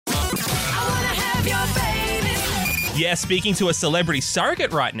Yeah, speaking to a celebrity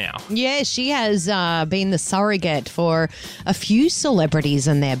surrogate right now. Yeah, she has been the surrogate for a few celebrities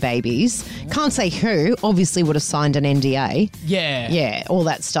and their babies. Can't say who. Obviously would have signed an NDA. Yeah. Yeah, all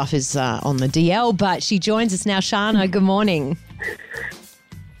that stuff is on the DL. But she joins us now. Shana, good morning.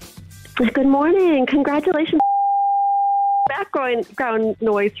 Good morning. Congratulations. Background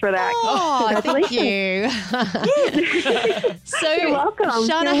noise for that. Oh, thank you. So, You're welcome.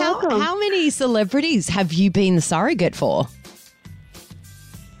 Shana, You're welcome. how many celebrities have you been the surrogate for?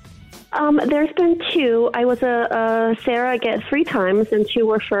 There's been 2. I was a surrogate 3 times, and 2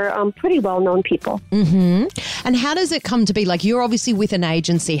 were for pretty well-known people. Mm-hmm. And how does it come to be? Like, you're obviously with an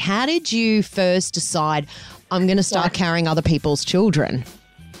agency. How did you first decide, I'm going to start carrying other people's children?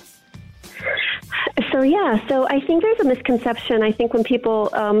 So I think there's a misconception. I think when people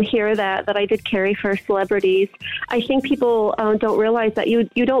hear that I did carry for celebrities, I think people don't realize that you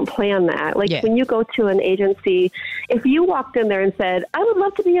don't plan that. Like when you go to an agency, if you walked in there and said, I would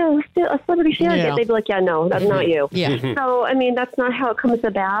love to be a celebrity surrogate, they'd be like, yeah, no, that's not you. Yeah. So, I mean, that's not how it comes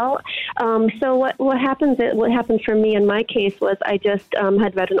about. So what happened for me in my case was I just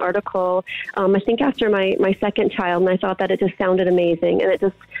had read an article, I think after my second child, and I thought that it just sounded amazing, and it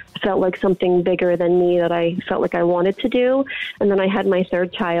just felt like something bigger than me that I felt like I wanted to do. And then I had my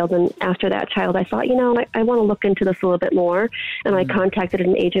third child, and after that child, I thought, I want to look into this a little bit more. And I contacted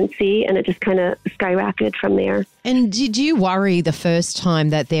an agency, and it just kind of skyrocketed from there. And did you worry the first time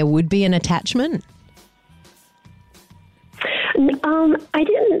that there would be an attachment? I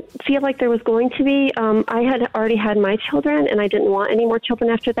didn't feel like there was going to be. I had already had my children, and I didn't want any more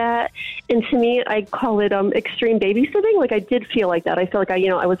children after that. And to me, I call it extreme babysitting. Like I did feel like that. I feel like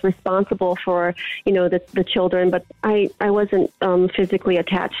I was responsible for the children, but I wasn't physically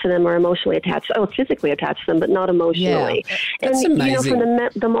attached to them or emotionally attached. I was physically attached to them, but not emotionally. Yeah. That's and amazing. From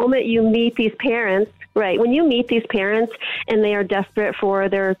the moment you meet these parents. Right. When you meet these parents and they are desperate for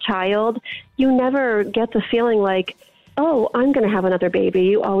their child, you never get the feeling like, oh, I'm going to have another baby.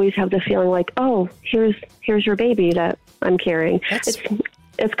 You always have the feeling like, oh, here's your baby that I'm carrying.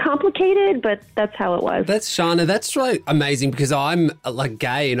 It's complicated, but that's how it was. That's Shana. That's really amazing because I'm like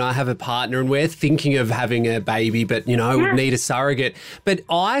gay and I have a partner and we're thinking of having a baby, but would need a surrogate. But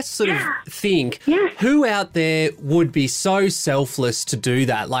I sort of think who out there would be so selfless to do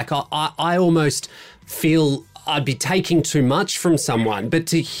that? Like I almost feel I'd be taking too much from someone, but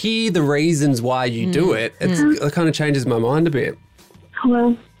to hear the reasons why you do it, it kind of changes my mind a bit.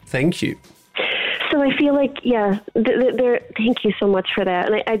 Well, thank you. So I feel like, thank you so much for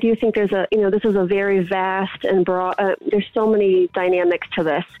that. And I do think there's this is a very vast and broad, there's so many dynamics to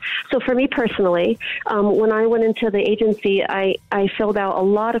this. So for me personally, when I went into the agency, I filled out a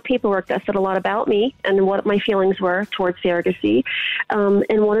lot of paperwork that said a lot about me and what my feelings were towards surrogacy.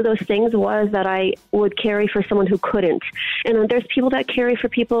 And one of those things was that I would carry for someone who couldn't. And there's people that carry for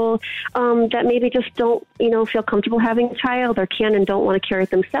people that maybe just don't, feel comfortable having a child or can and don't want to carry it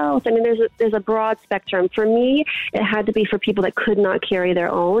themselves. I mean, there's a broad spectrum. For me, it had to be for people that could not carry their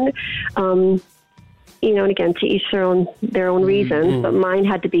own. And again, to each their own reasons, but mine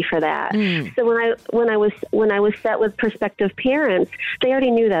had to be for that. So when I was set with prospective parents, they already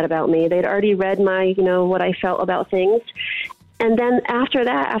knew that about me. They'd already read my, what I felt about things. And then after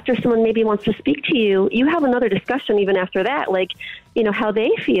that, after someone maybe wants to speak to you, you have another discussion even after that, like, how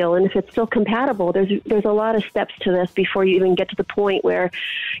they feel and if it's still compatible. There's a lot of steps to this before you even get to the point where,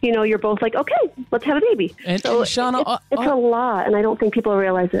 you're both like, okay, let's have a baby. And so Shana, it's a lot, and I don't think people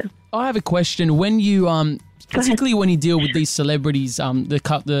realize it. I have a question. When you, particularly when you deal with these celebrities,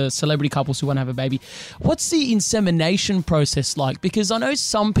 the celebrity couples who want to have a baby, what's the insemination process like? Because I know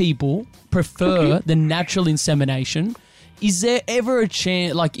some people prefer the natural insemination. Is there ever a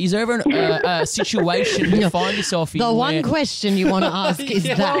chance, is there ever a situation you find yourself in? The one question you want to ask is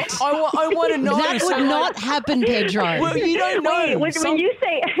that. Well, I want to know. That would not happen, Pedro. Well, you don't know. Wait, when you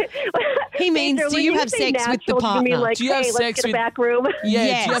say... He means, Pedro, do you have sex with the partner? You mean like, do you have hey, sex let's get with a back room? Yeah,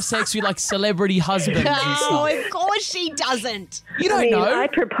 Yes. do you have sex with celebrity husbands and stuff? No, of course she doesn't. You don't know. I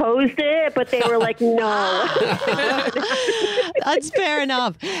proposed it, but they were like, no. That's fair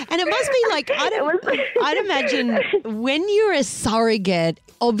enough. And it must be like, I'd imagine when you're a surrogate,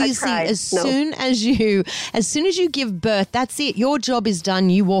 obviously as soon as you give birth, that's it. Your job is done.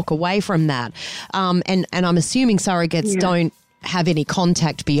 You walk away from that. And I'm assuming surrogates don't have any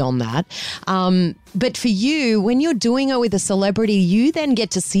contact beyond that. But for you, when you're doing it with a celebrity, you then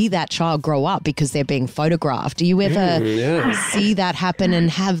get to see that child grow up because they're being photographed. Do you ever see that happen and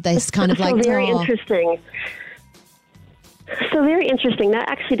have this kind of very interesting. So very interesting. That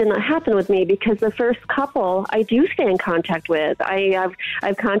actually did not happen with me because the first couple I do stay in contact with. I've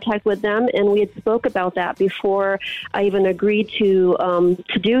contact with them, and we had spoke about that before I even agreed to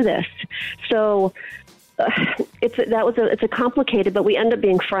do this. So it's a complicated, but we end up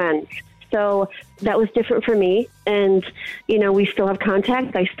being friends. So that was different for me. And, we still have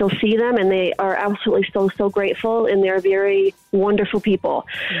contact. I still see them, and they are absolutely so grateful, and they're very wonderful people.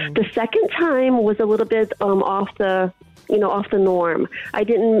 The second time was a little bit off the norm. I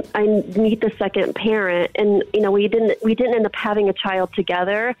meet the second parent, and we didn't end up having a child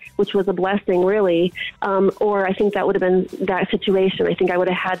together, which was a blessing, really. Or I think that would have been that situation. I think I would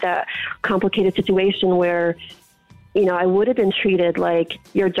have had that complicated situation where, I would have been treated like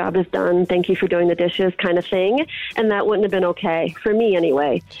your job is done, thank you for doing the dishes kind of thing, and that wouldn't have been okay for me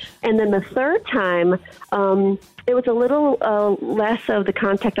anyway. And then the third time, it was a little less of the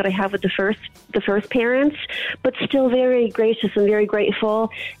contact that I have with the first parents, but still very gracious and very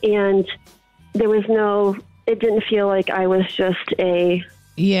grateful. And there was it didn't feel like I was just it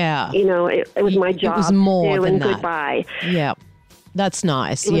was my job. It was more to than and that. Goodbye. Yeah. That's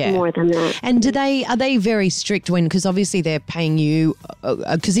nice. It was more than that. And are they very strict because obviously they're paying you,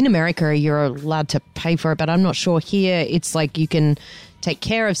 because in America you're allowed to pay for it, but I'm not sure here it's like you can take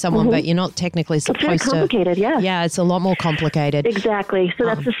care of someone, but you're not technically supposed to. It's very complicated, yeah. Yeah, it's a lot more complicated. Exactly. So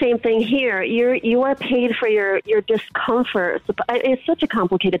that's the same thing here. You are paid for your discomfort. It's such a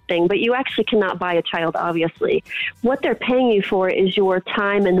complicated thing, but you actually cannot buy a child, obviously. What they're paying you for is your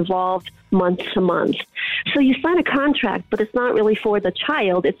time involved month to month. So you sign a contract, but it's not really for the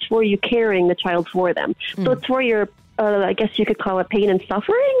child. It's for you caring the child for them. So it's for your, I guess you could call it pain and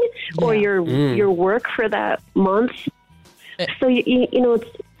suffering, or your work for that month. So, it's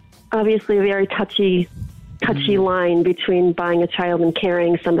obviously a very touchy line between buying a child and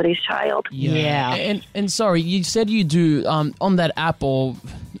carrying somebody's child. Yeah. And sorry, you said you do, on that app or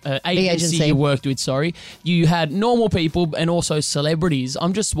agency you worked with, you had normal people and also celebrities.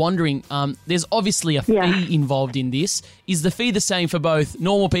 I'm just wondering, there's obviously a fee involved in this. Is the fee the same for both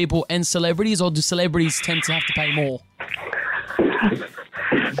normal people and celebrities, or do celebrities tend to have to pay more?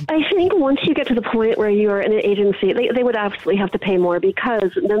 I think once you get to the point where you're in an agency, they would absolutely have to pay more,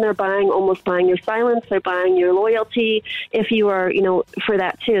 because then they're almost buying your silence, they're buying your loyalty, if you are, for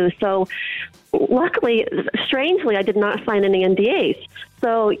that too. So luckily, strangely, I did not sign any NDAs.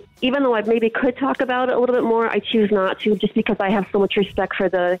 So even though I maybe could talk about it a little bit more, I choose not to, just because I have so much respect for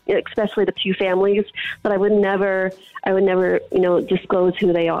especially the two families, that I would never, disclose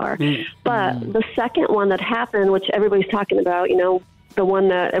who they are. But the second one that happened, which everybody's talking about, the one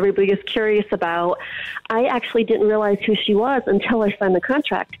that everybody is curious about, I actually didn't realize who she was until I signed the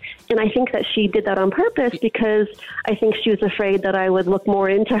contract. And I think that she did that on purpose, because I think she was afraid that I would look more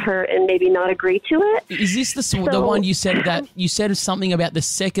into her and maybe not agree to it. Is this the one you said something about the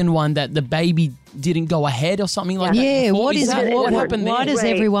second one, that the baby didn't go ahead or something like that? Yeah, what happened there? Why does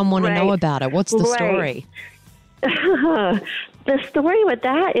everyone want to know about it? What's the story? The story with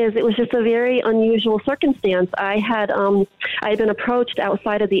that is it was just a very unusual circumstance. I had been approached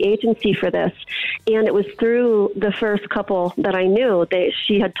outside of the agency for this, and it was through the first couple that I knew.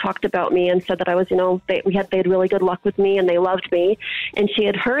 She had talked about me and said that I was, they had really good luck with me and they loved me, and she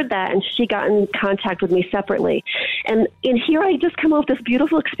had heard that, and she got in contact with me separately. And here I just come off this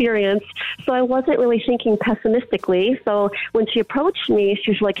beautiful experience, so I wasn't really thinking pessimistically. So when she approached me,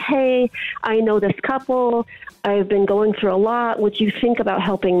 she was like, "Hey, I know this couple. I've been going through a lot. Would you think about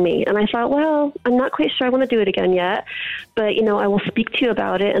helping me?" And I thought, well, I'm not quite sure I want to do it again yet, but, I will speak to you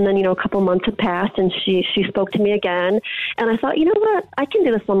about it. And then, a couple months had passed, and she spoke to me again. And I thought, you know what, I can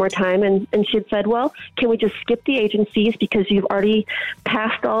do this one more time. And she had said, well, can we just skip the agencies, because you've already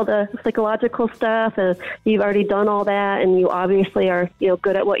passed all the psychological stuff, and you've already done all that, and you obviously are,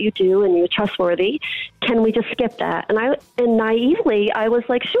 good at what you do, and you're trustworthy. Can we just skip that? And naively, I was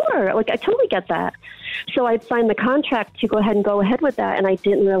like, sure, I totally get that. So I'd signed the contract to go ahead with that, and I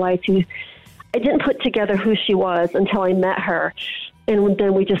didn't realize I didn't put together who she was until I met her, and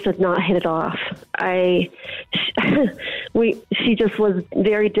then we just did not hit it off. She just was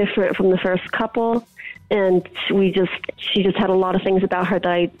very different from the first couple, and she just had a lot of things about her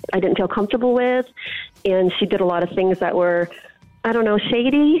that I didn't feel comfortable with, and she did a lot of things that were, I don't know,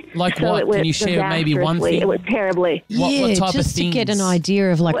 shady. Like what? Can you share maybe one thing? It went terribly. What type just of things? To get an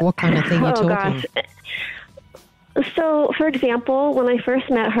idea of what kind of thing you're talking. Gosh. So, for example, when I first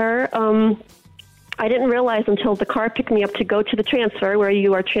met her, I didn't realize until the car picked me up to go to the transfer, where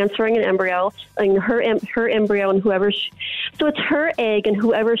you are transferring an embryo, and her embryo and whoever. So it's her egg and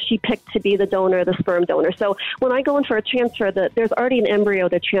whoever she picked to be the donor, the sperm donor. So when I go in for a transfer, there's already an embryo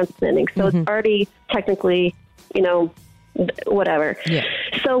they're transplanting. So it's already technically, whatever. Yeah.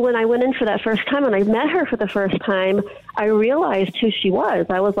 So when I went in for that first time and I met her for the first time, I realized who she was.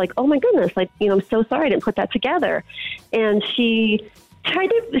 I was like, oh my goodness, I'm so sorry I didn't put that together. And she tried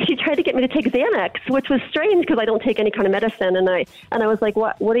to get me to take Xanax, which was strange because I don't take any kind of medicine. And I was like,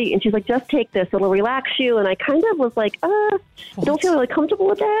 what are you? And she's like, just take this. It'll relax you. And I kind of was like, don't feel really comfortable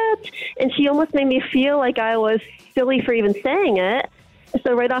with that. And she almost made me feel like I was silly for even saying it.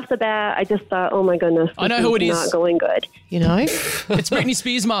 So right off the bat, I just thought, oh my goodness, I know who it is. Not going good. It's Britney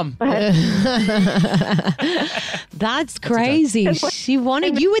Spears' mum. That's crazy. She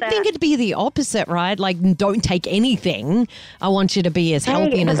wanted, you would think it'd be the opposite, right? Like, don't take anything. I want you to be as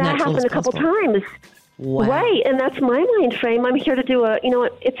healthy and as natural as possible. That happened a couple times. Wow. Right, and that's my mind frame. I'm here to do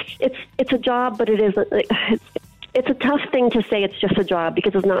it's a job, but it's a tough thing to say it's just a job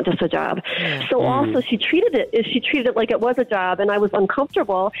because it's not just a job. Yeah. So also she treated it like it was a job, and I was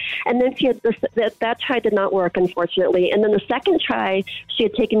uncomfortable. And then she had that try did not work, unfortunately. And then the second try, she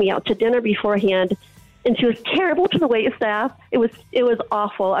had taken me out to dinner beforehand, and she was terrible to the wait staff. It was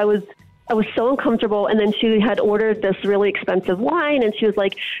awful. I was so uncomfortable, and then she had ordered this really expensive wine, and she was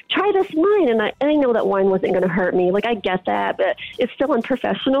like, try this wine, and I know that wine wasn't going to hurt me. Like, I get that, but it's still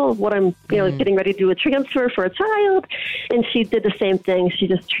unprofessional of what I'm, getting ready to do a transfer for a child, and she did the same thing. She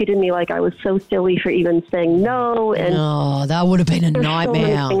just treated me like I was so silly for even saying no, and that would have been a nightmare.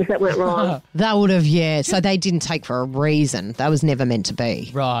 So many things that went wrong. That would have, so they didn't take for a reason. That was never meant to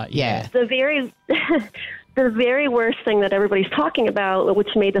be. Right, yeah. The very worst thing that everybody's talking about,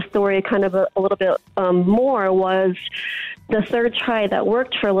 which made the story kind of a little bit more, was the third try that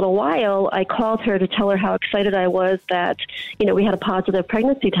worked for a little while. I called her to tell her how excited I was that, we had a positive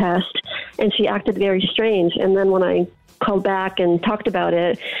pregnancy test, and she acted very strange. And then when I called back and talked about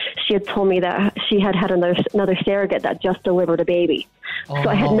it, she had told me that she had another surrogate that just delivered a baby. So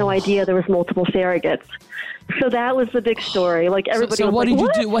I had no idea there was multiple surrogates. So that was the big story. Like, everybody. So was what like,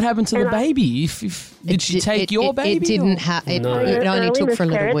 did you do? What happened to the baby? Did she take your baby? It didn't have. It only took for a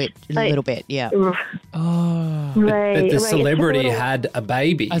little bit. Yeah. Oh. Right. But the celebrity had a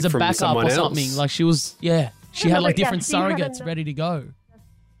baby as a from backup someone or else. something. Like, she was. Yeah. She had like different she had surrogates ready to go.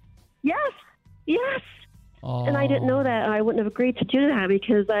 Yes. Oh. And I didn't know that. I wouldn't have agreed to do that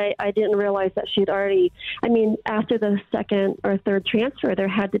because I didn't realize that she'd already, after the second or third transfer, there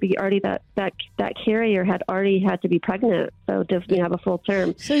had to be already that carrier had to be pregnant. So to have a full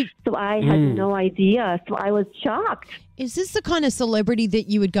term. So I had no idea. So I was shocked. Is this the kind of celebrity that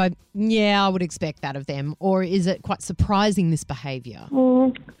you would go, yeah, I would expect that of them? Or is it quite surprising, this behavior?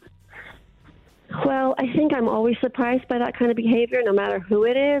 Well, I think I'm always surprised by that kind of behavior, no matter who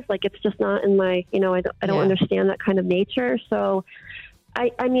it is. Like, it's just not in my, I don't understand that kind of nature. So, I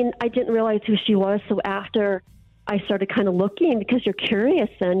didn't realize who she was. So after I started kind of looking, because you're curious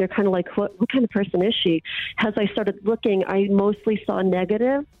and you're kind of like, what kind of person is she? As I started looking, I mostly saw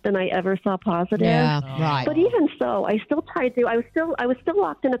negative than I ever saw positive. Yeah, right. But even so, I still tried to. I was still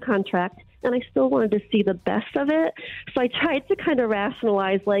locked in a contract, and I still wanted to see the best of it. So I tried to kind of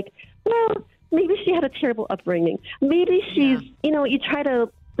rationalize, like, well, maybe she had a terrible upbringing. Maybe she's, you try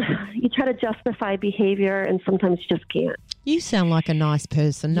to justify behavior, and sometimes you just can't. You sound like a nice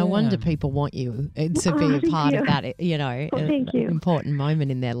person. No wonder people want you to be a part of that, thank you. Important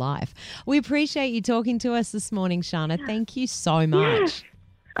moment in their life. We appreciate you talking to us this morning, Shana. Thank you so much. Yes,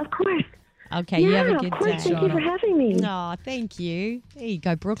 of course. Okay, you have a good day. Thank you for having me. Oh, thank you. There you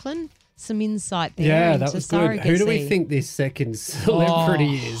go, Brooklyn. Some insight there. Yeah, into that was surrogacy. good. Who do we think this second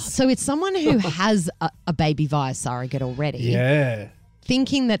celebrity is? So it's someone who has a baby via surrogate already. Yeah.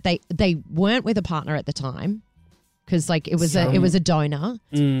 Thinking that they weren't with a partner at the time because it was a donor.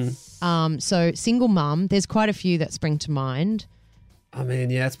 So single mum. There's quite a few that spring to mind. I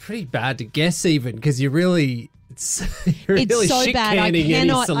mean, it's pretty bad to guess even because you're really It's so bad. I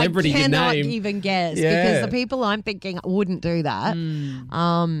cannot even guess because the people I'm thinking wouldn't do that.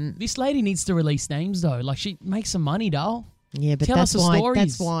 This lady needs to release names though. Like, she makes some money, doll. Yeah, but that's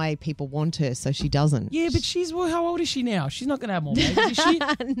why people want her, so she doesn't. Yeah, but how old is she now? She's not going to have more babies, is she?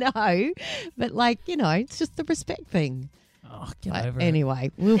 No, but it's just the respect thing. Oh, get over it.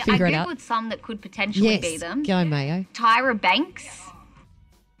 Anyway, we'll figure it out. I googled some that could potentially be them. Go, Mayo. Tyra Banks,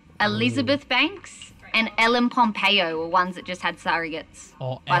 Elizabeth Banks, and Ellen Pompeo were ones that just had surrogates.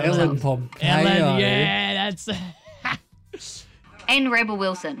 Oh, Ellen Pompeo. Ellen, yeah, that's... And Rebel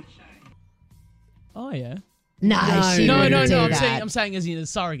Wilson. Oh, yeah. No, she wouldn't do that. I'm saying as in a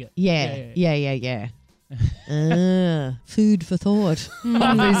surrogate. Yeah. Food for thought.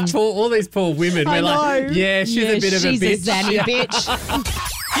 All these poor women. We're like, she's a bit of a bitch. She's a zanny bitch. Y'all been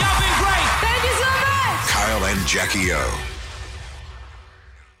great. Thank you so much. Kyle and Jackie O.